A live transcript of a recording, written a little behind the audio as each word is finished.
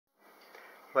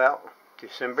Well,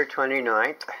 December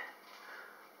 29th.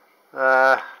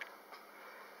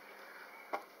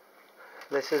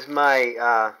 This is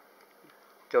my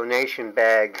donation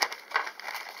bag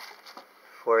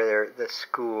for the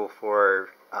school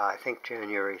for I think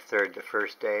January 3rd, the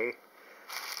first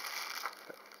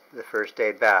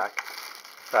day back.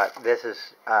 But this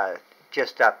is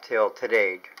just up till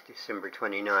today, December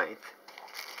 29th.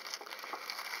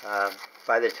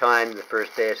 By the time the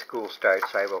first day of school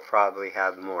starts, I will probably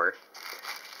have more.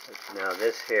 Now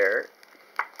this here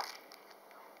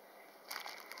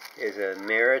is a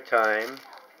maritime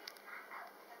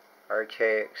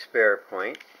archaic spare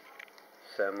point,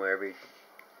 somewhere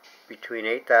between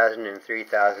 8,000 and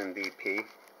 3,000 BP.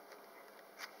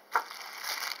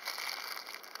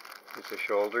 It's a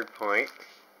shouldered point.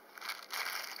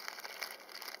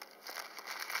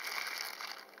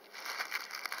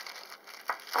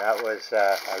 That was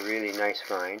a really nice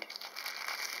find.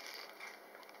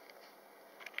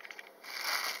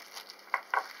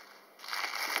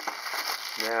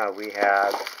 Now we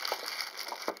have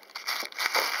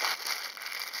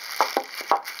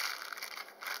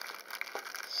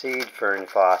seed fern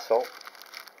fossil,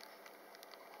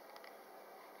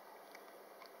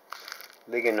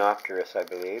 Ligonopterus, I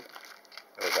believe.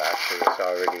 It's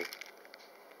already,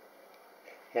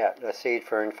 the seed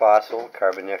fern fossil,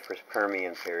 Carboniferous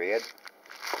Permian period,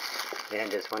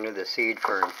 and it's one of the seed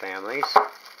fern families.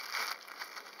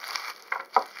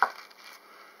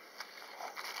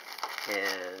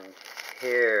 And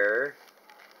here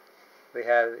we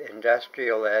have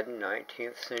industrial lead,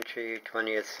 19th century,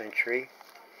 20th century.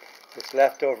 It's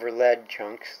leftover lead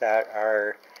chunks that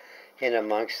are in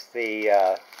amongst the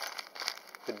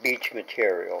beach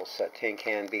materials at Tin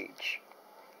Can Beach.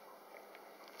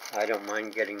 I don't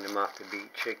mind getting them off the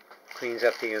beach. It cleans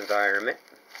up the environment,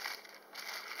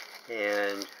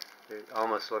 and it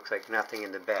almost looks like nothing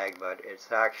in the bag, but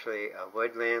it's actually a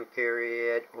woodland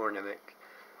period ornament,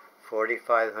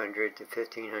 4,500 to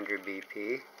 1,500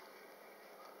 BP.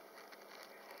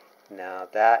 Now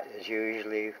that is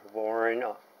usually worn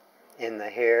in the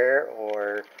hair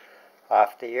or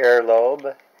off the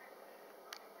earlobe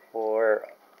or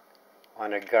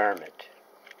on a garment.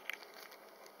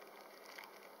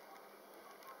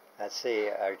 That's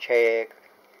the archaic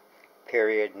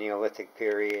period, Neolithic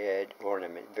period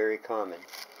ornament. Very common,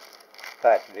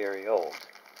 but very old.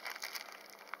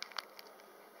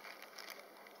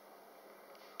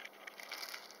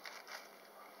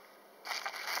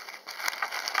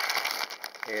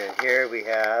 And here we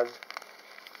have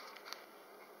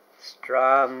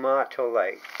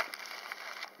stromatolite.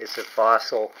 It's a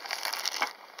fossil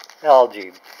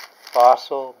algae,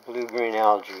 fossil blue-green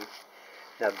algae.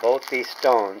 Now both these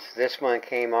stones, this one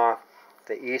came off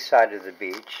the east side of the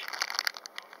beach.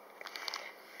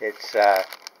 It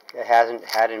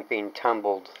hadn't been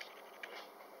tumbled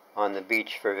on the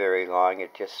beach for very long.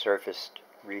 It just surfaced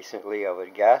recently, I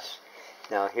would guess.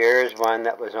 Now here's one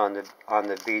that was on the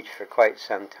beach for quite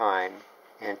some time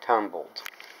and tumbled.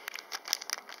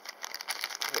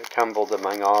 It tumbled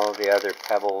among all the other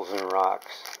pebbles and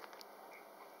rocks.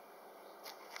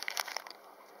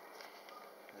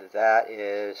 That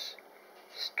is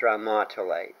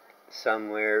stromatolite,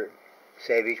 somewhere,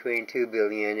 say, between 2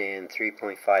 billion and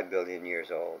 3.5 billion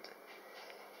years old.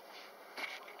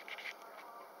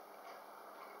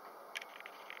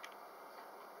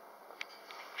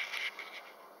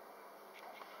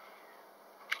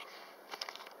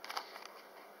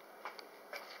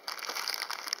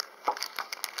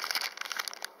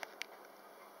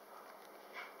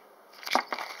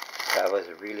 That was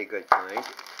a really good find.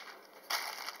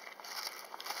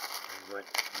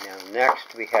 Now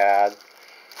next we have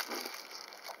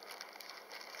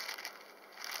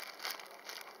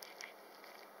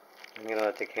I'm going to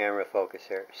let the camera focus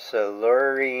here.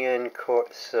 Silurian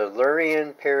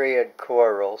period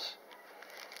corals,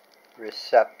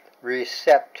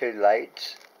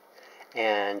 receptulites,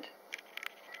 and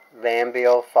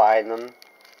Lambiophyllum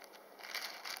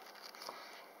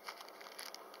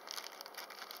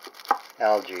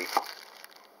algae.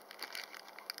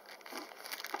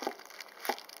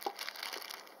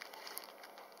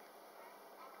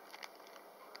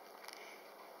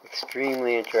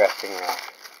 Extremely interesting rock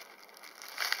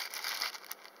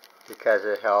because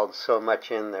it held so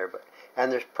much in there.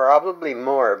 And there's probably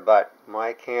more, but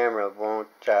my camera won't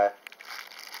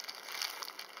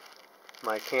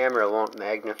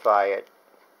magnify it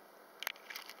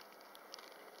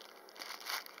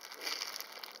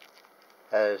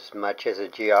as much as a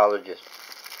geologist.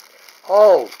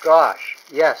 Oh gosh,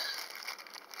 yes.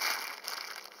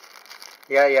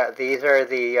 Yeah, these are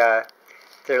the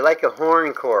they're like a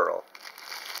horn coral.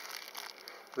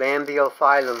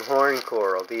 Lambeophyllum horn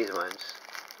coral, these ones.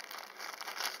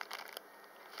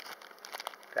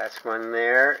 That's one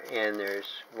there, and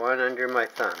there's one under my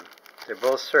thumb. They're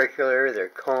both circular, they're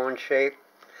cone shaped,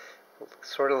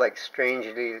 sort of like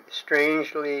strangely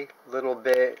little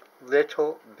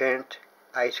bent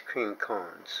ice cream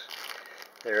cones.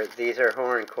 These are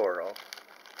horn coral.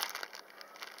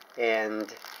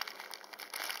 And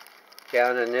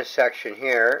down in this section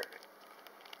here,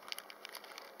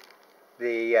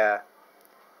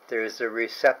 there's the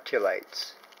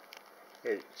receptulites.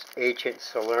 It's ancient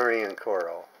Silurian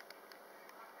coral.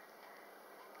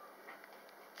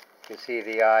 You can see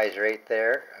the eyes right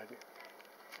there.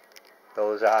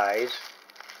 Those eyes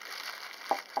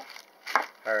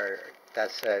are,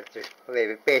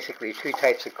 there's basically two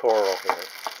types of coral here.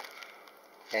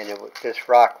 And this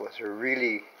rock was a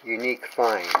really unique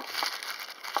find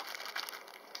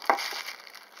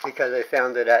because I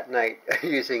found it at night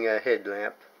using a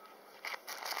headlamp.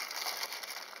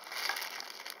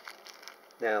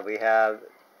 Now we have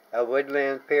a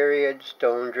woodland period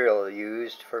stone drill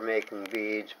used for making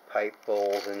beads, pipe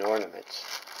bowls, and ornaments.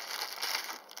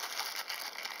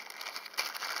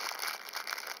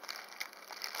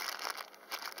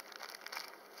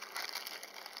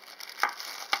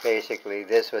 Basically,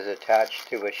 this was attached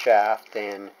to a shaft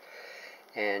and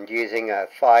using a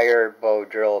fire bow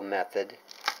drill method,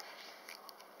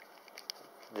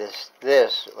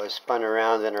 this was spun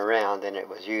around and around, and it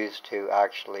was used to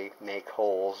actually make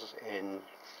holes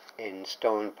in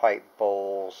stone pipe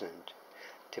bowls and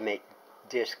to make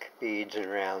disc beads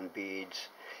and round beads.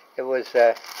 That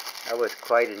was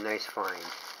quite a nice find.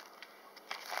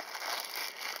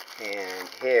 And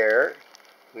here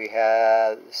we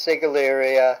have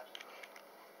Sigillaria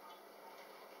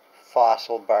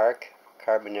fossil bark,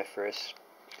 Carboniferous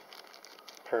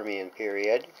Permian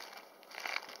period.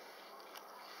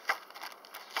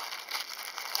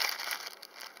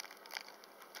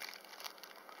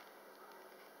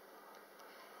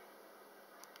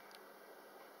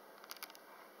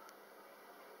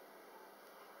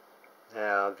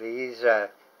 Now these, I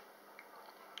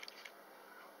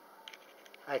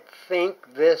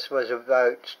think this was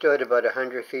stood about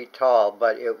 100 feet tall,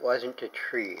 but it wasn't a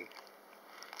tree.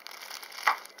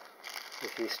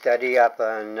 If you study up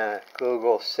on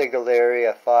Google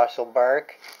Sigillaria fossil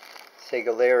bark,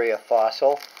 Sigillaria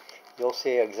fossil, you'll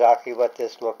see exactly what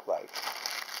this looked like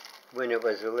when it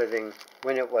was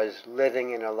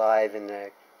living and alive in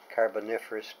the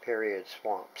Carboniferous period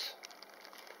swamps.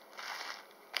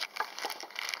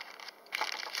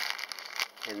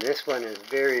 And this one is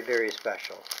very, very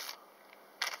special.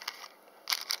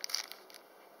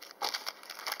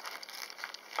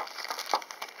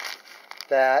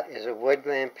 That is a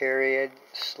woodland period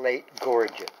slate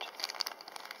gorget.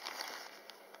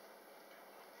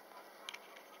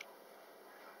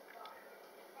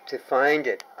 To find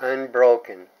it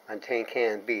unbroken on Tin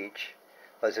Can Beach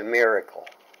was a miracle,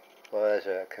 was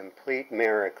a complete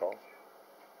miracle.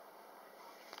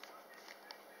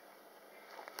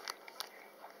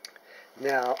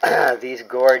 Now, these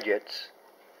gorgets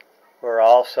were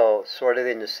also sort of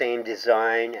in the same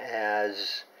design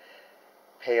as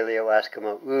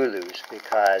Paleo-Eskimo ulus,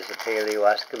 because the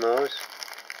Paleo-Eskimos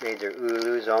made their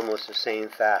ulus almost the same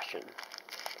fashion.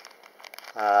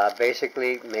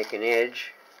 Basically, make an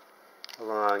edge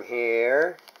along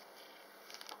here,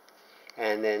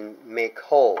 and then make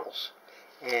holes.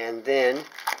 And then,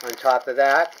 on top of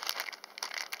that,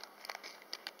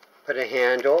 put a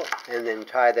handle, and then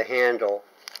tie the handle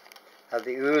of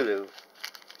the ulu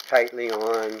tightly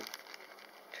on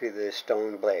to the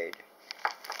stone blade.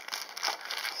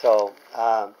 So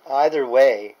either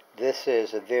way, this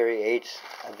is a very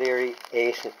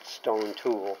ancient stone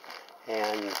tool,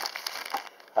 and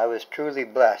I was truly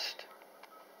blessed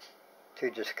to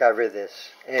discover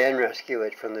this and rescue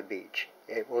it from the beach.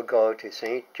 It will go to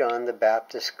St. John the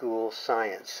Baptist School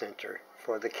Science Center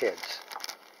for the kids,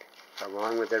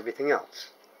 along with everything else.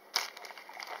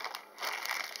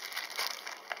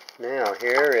 Now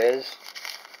this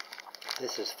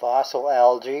is fossil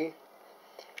algae,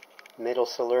 Middle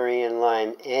Silurian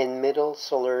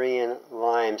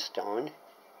limestone,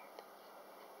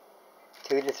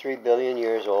 2 to 3 billion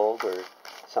years old, or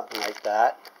something like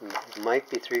that. It might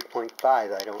be 3.5,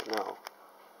 I don't know.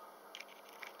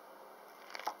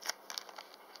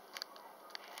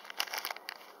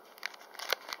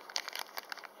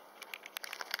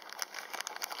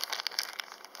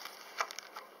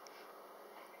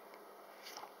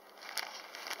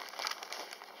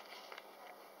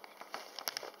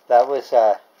 That was,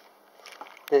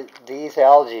 these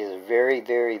algae are very,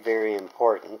 very, very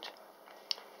important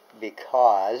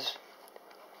because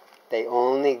they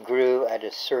only grew at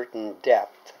a certain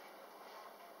depth.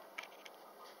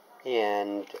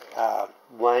 And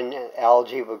one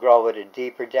algae will grow at a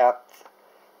deeper depth,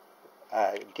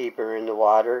 deeper in the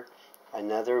water.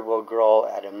 Another will grow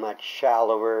at a much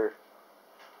shallower,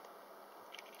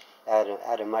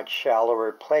 at a much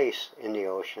shallower place in the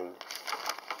ocean.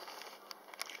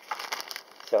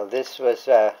 So this was,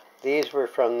 these were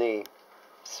from the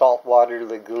saltwater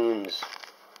lagoons.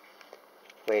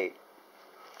 Wait,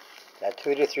 at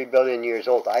 2 to 3 billion years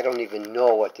old, I don't even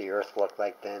know what the Earth looked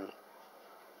like then.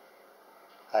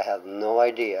 I have no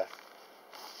idea,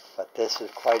 but this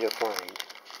is quite a find.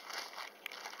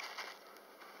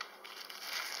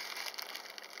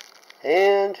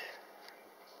 And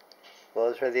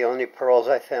those are the only pearls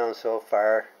I found so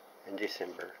far in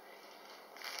December.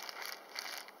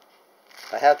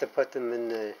 I have to put them in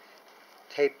the,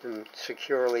 tape them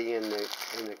securely in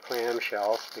the clam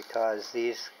shells, because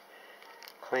these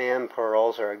clam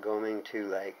pearls are going to,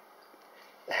 like,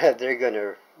 they're going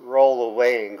to roll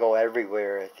away and go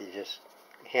everywhere if you just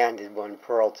handed one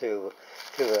pearl to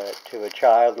a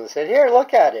child and said, "Here,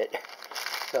 look at it."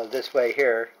 So this way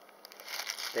here,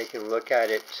 they can look at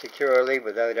it securely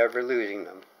without ever losing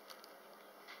them.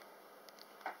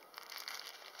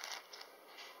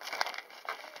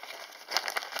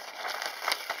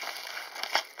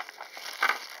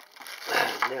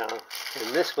 Now,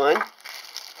 in this one,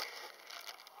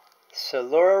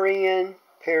 Silurian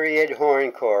period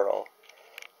horn coral.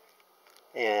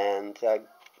 And I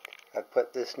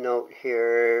put this note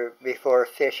here: before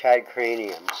fish had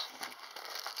craniums.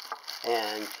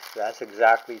 And that's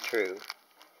exactly true.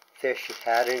 Fish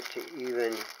hadn't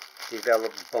even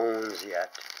developed bones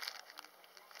yet.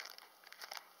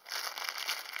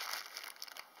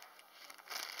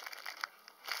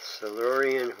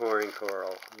 Silurian horn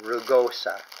coral,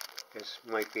 rugosa, this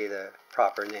might be the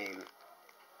proper name.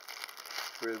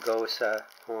 Rugosa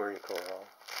horn coral.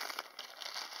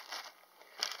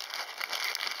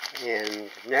 And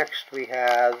next we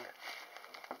have,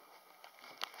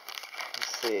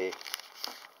 let's see,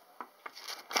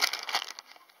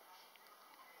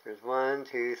 there's 1,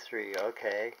 2, 3,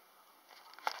 okay.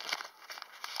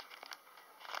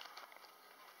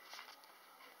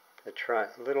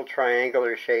 The little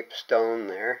triangular shaped stone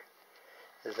there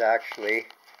is actually,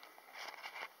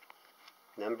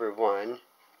 number 1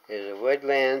 is a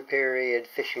woodland period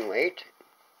fishing weight,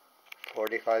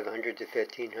 4,500 to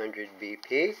 1,500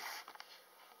 BP.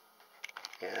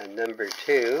 And number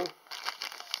 2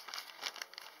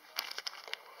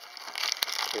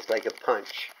 is like a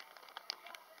punch,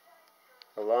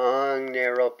 a long,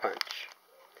 narrow punch.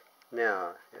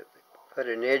 Now, put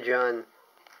an edge on,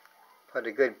 put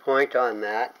a good point on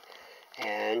that,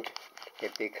 and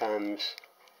it becomes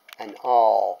an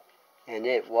awl. And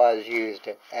it was used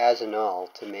as an awl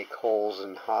to make holes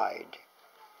in hide.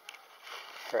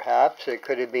 Perhaps it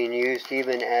could have been used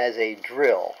even as a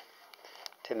drill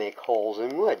to make holes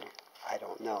in wood. I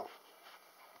don't know.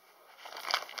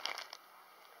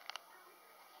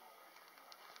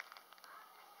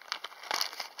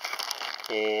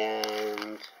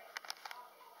 And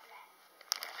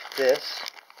this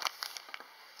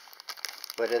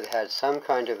would have had some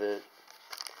kind of an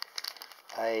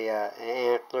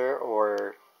antler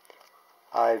or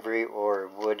ivory or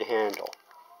wood handle.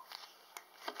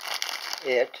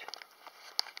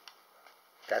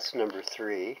 That's number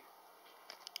 3.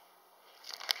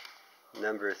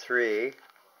 Number 3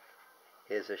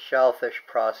 is a shellfish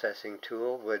processing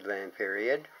tool, woodland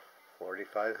period,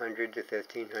 4,500 to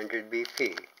 1,500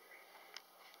 BP.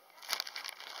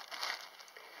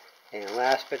 And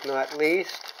last but not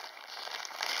least,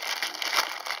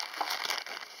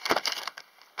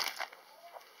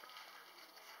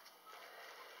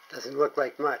 doesn't look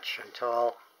like much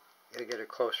until you get a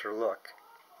closer look.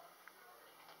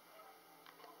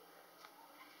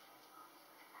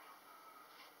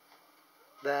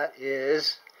 That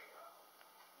is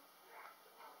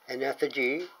an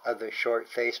effigy of the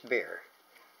short-faced bear.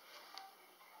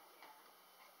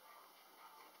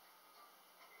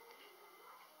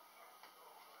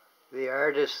 The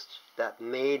artist that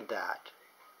made that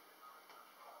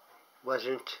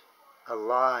wasn't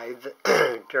alive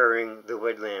during the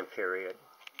woodland period.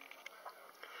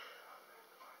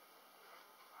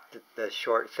 The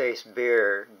short-faced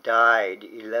bear died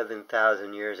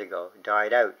 11,000 years ago,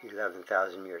 died out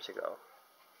 11,000 years ago.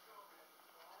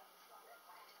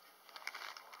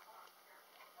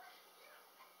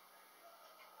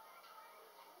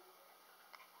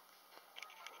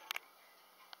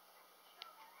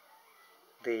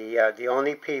 The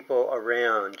only people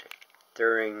around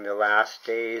during the last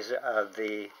days of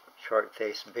the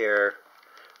short-faced bear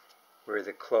were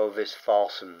the Clovis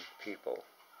Folsom people.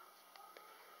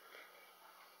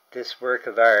 This work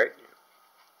of art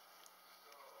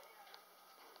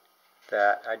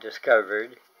that I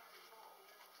discovered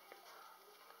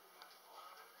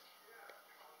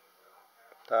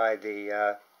by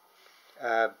the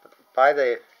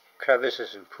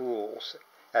crevices and pools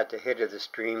at the head of the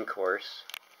stream course.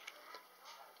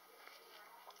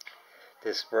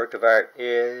 This work of art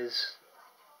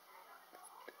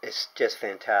it's just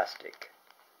fantastic.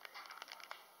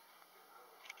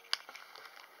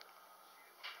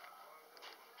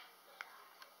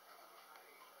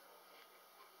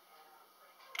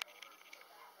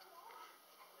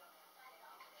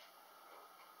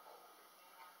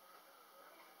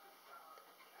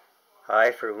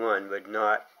 I, for one, would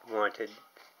not wanted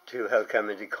to have come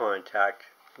into contact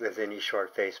with any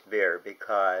short-faced bear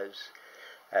because,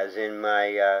 as in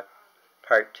my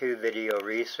part 2 video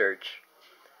research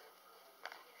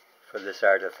for this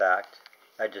artifact,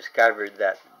 I discovered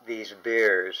that these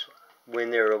bears,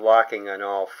 when they were walking on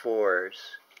all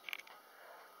fours,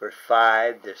 were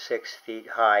 5 to 6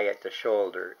 feet high at the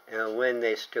shoulder, and when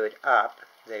they stood up,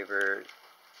 they were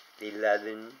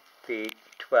 11 feet,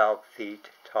 12 feet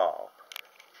tall.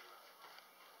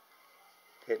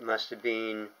 It must have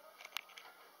been,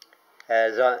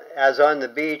 as on the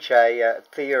beach, I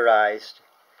theorized,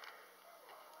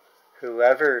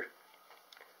 whatever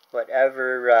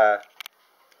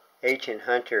ancient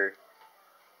hunter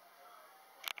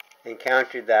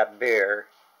encountered that bear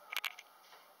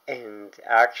and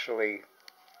actually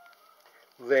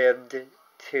lived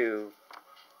to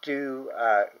do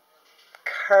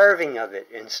carving of it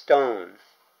in stone.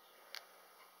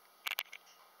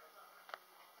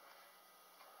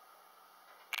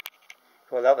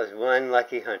 Well, that was one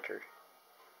lucky hunter.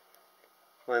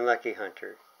 One lucky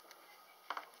hunter.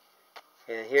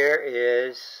 And here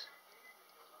is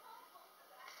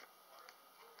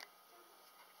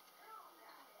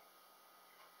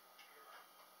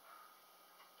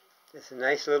there's a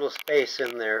nice little space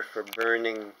in there for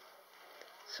burning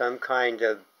some kind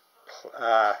of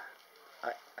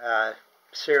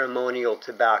ceremonial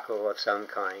tobacco of some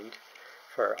kind,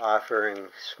 for offering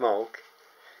smoke,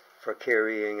 for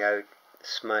carrying out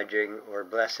smudging or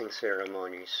blessing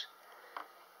ceremonies.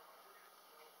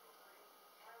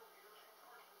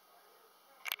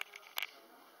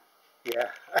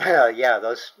 Yeah, yeah,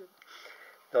 those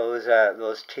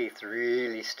teeth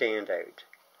really stand out.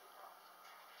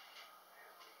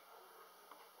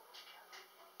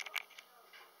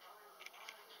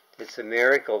 It's a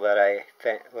miracle that I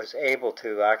was able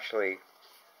to actually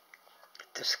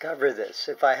discover this.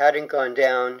 If I hadn't gone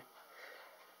down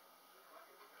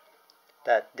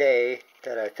that day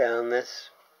that I found this,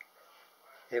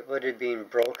 it would have been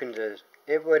broken to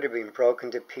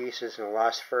pieces and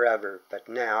lost forever. But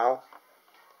now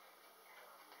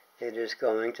it is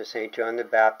going to St. John the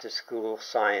Baptist School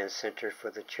Science Center for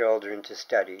the children to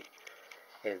study.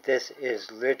 And this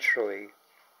is literally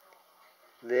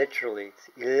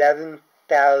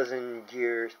 11,000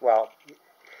 years,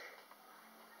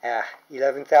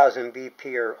 11,000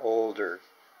 BP or older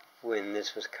when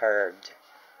this was carved.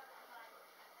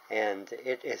 And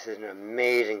it is an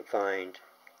amazing find.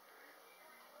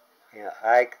 Yeah,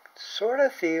 I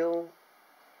feel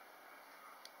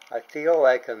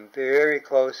like I'm very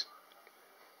close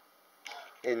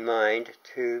in mind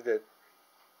to the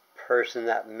person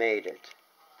that made it.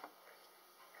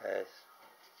 Because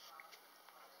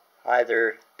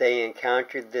either they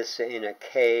encountered this in a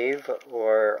cave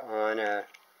or on a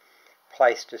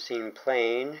Pleistocene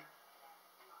plain,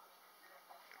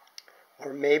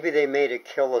 or maybe they made a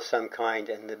kill of some kind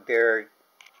and the bear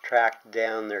tracked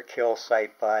down their kill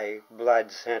site by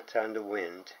blood sent on the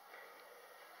wind.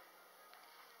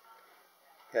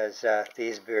 Because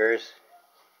these bears,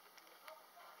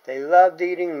 they loved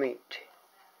eating meat.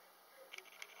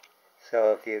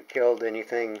 So if you killed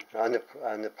anything on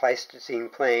the Pleistocene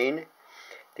plain,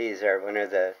 these are one of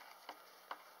the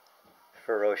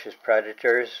ferocious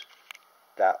predators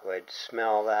that would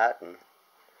smell that and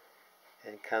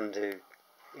come to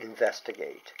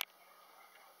investigate.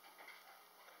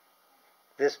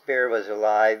 This bear was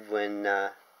alive when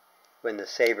the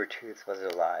saber-tooth was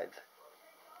alive.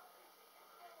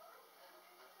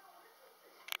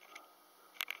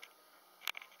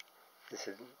 This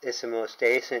is the most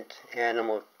ancient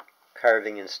animal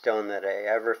carving in stone that I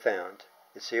ever found.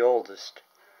 It's the oldest.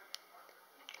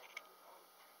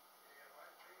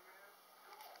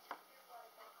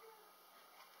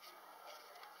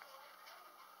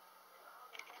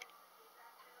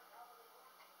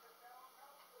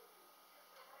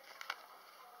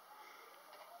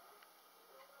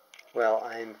 Well,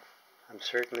 I'm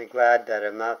certainly glad that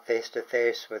I'm not face to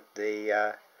face with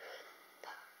the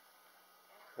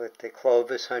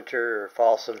Clovis hunter or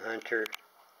Folsom hunter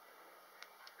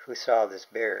who saw this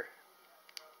bear,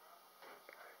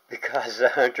 because the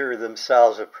hunter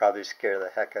themselves would probably scare the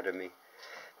heck out of me.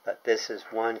 But this is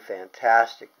one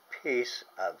fantastic piece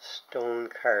of stone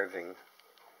carving.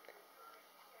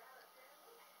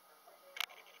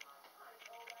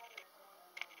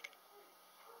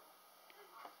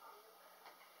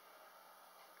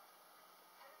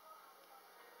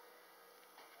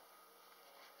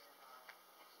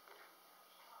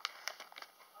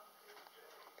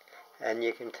 And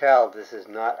you can tell this is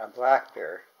not a black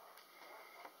bear.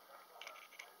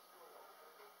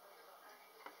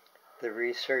 The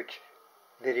research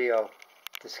video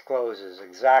discloses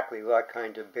exactly what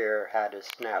kind of bear had a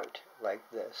snout like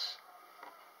this.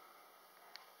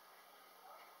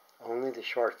 Only the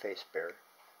short-faced bear.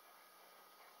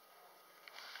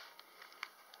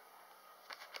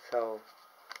 So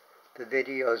the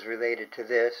videos related to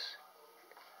this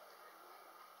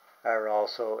are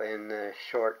also in the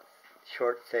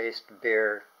short-faced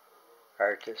bear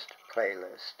artist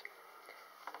playlist.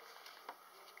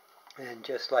 And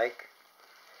just like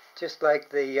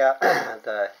the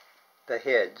the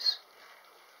hids,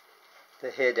 the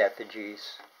hid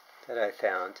effigies that I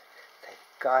found,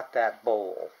 they've got that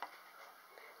bowl.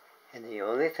 And the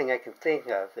only thing I can think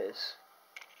of is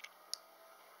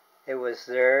it was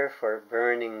there for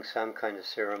burning some kind of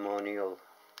ceremonial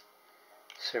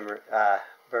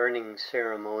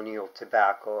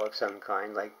tobacco of some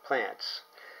kind, like plants,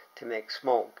 to make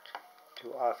smoke,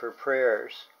 to offer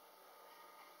prayers.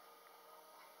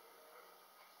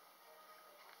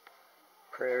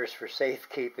 Prayers for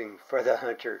safekeeping for the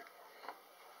hunter.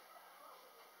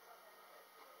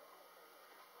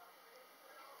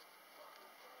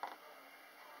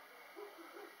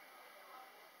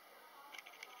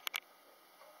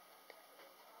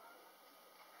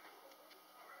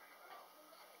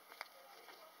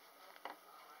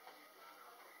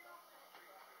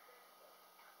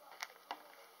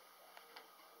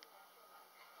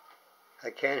 I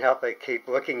can't help but keep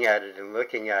looking at it and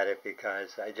looking at it,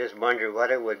 because I just wonder what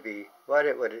it would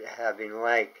have been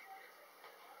like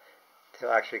to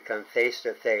actually come face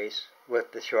to face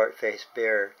with the short-faced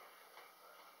bear.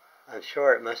 I'm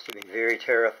sure it must have been very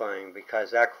terrifying,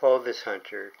 because that Clovis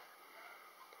hunter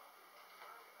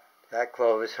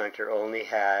only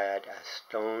had a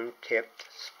stone-tipped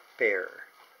spear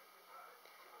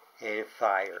and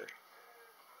fire.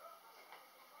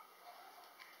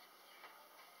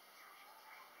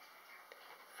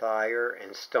 Fire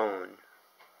and stone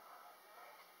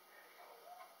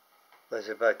was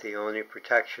about the only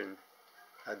protection,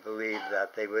 I believe,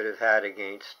 that they would have had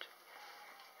against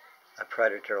a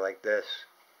predator like this.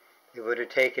 It would have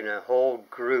taken a whole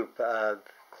group of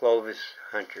Clovis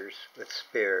hunters with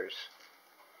spears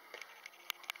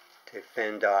to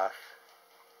fend off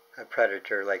a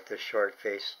predator like the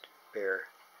short-faced bear.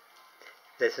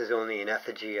 This is only an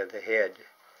effigy of the head.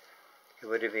 It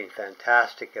would have been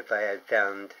fantastic if I had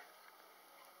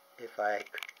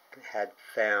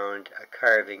found a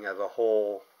carving of a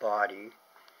whole body.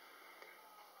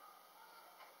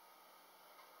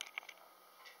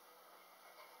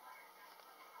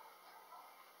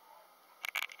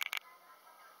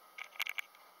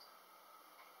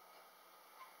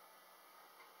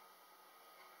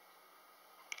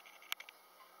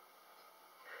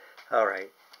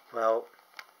 Alright, well,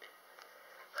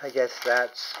 I guess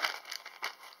that's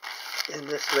in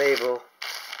this label.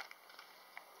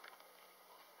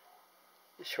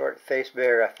 The short-faced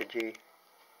bear effigy.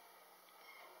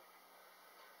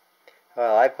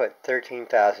 Well, I put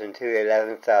 13,000 to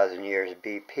 11,000 years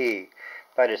BP,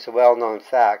 but it's a well-known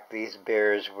fact these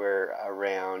bears were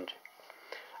around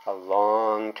a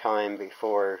long time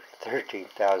before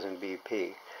 13,000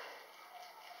 BP.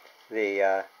 They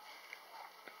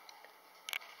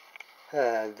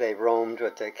roamed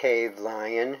with the cave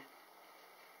lion,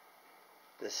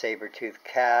 the saber-toothed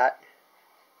cat.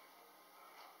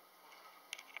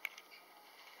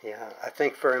 Yeah, I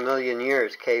think for a million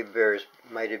years cave bears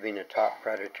might have been a top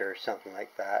predator or something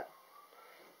like that.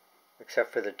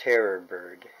 Except for the terror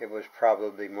bird. It was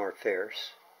probably more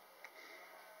fierce.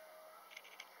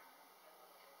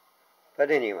 But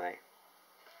anyway,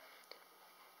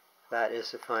 that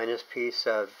is the finest piece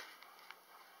of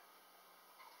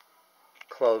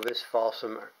Clovis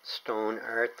Folsom stone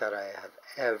art that I have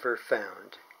ever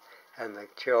found. And the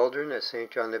children at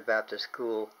St. John the Baptist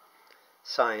School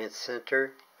Science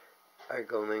Center are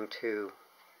going to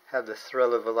have the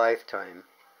thrill of a lifetime,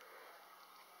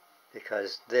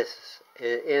 because this,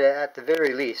 at the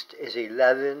very least, is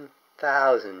 11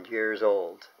 11,000 years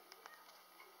old.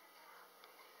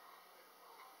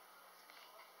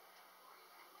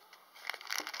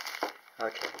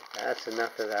 Okay, that's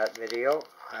enough of that video.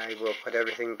 I will put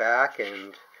everything back,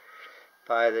 and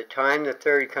by the time the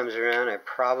 3rd comes around, I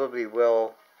probably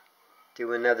will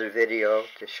do another video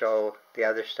to show the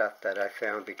other stuff that I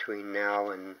found between now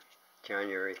and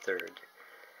January 3rd.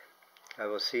 I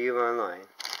will see you online.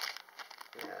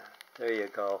 Yeah, there you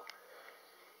go.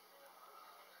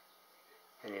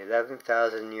 An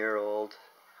 11,000-year-old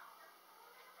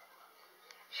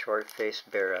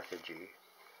short-faced bear effigy.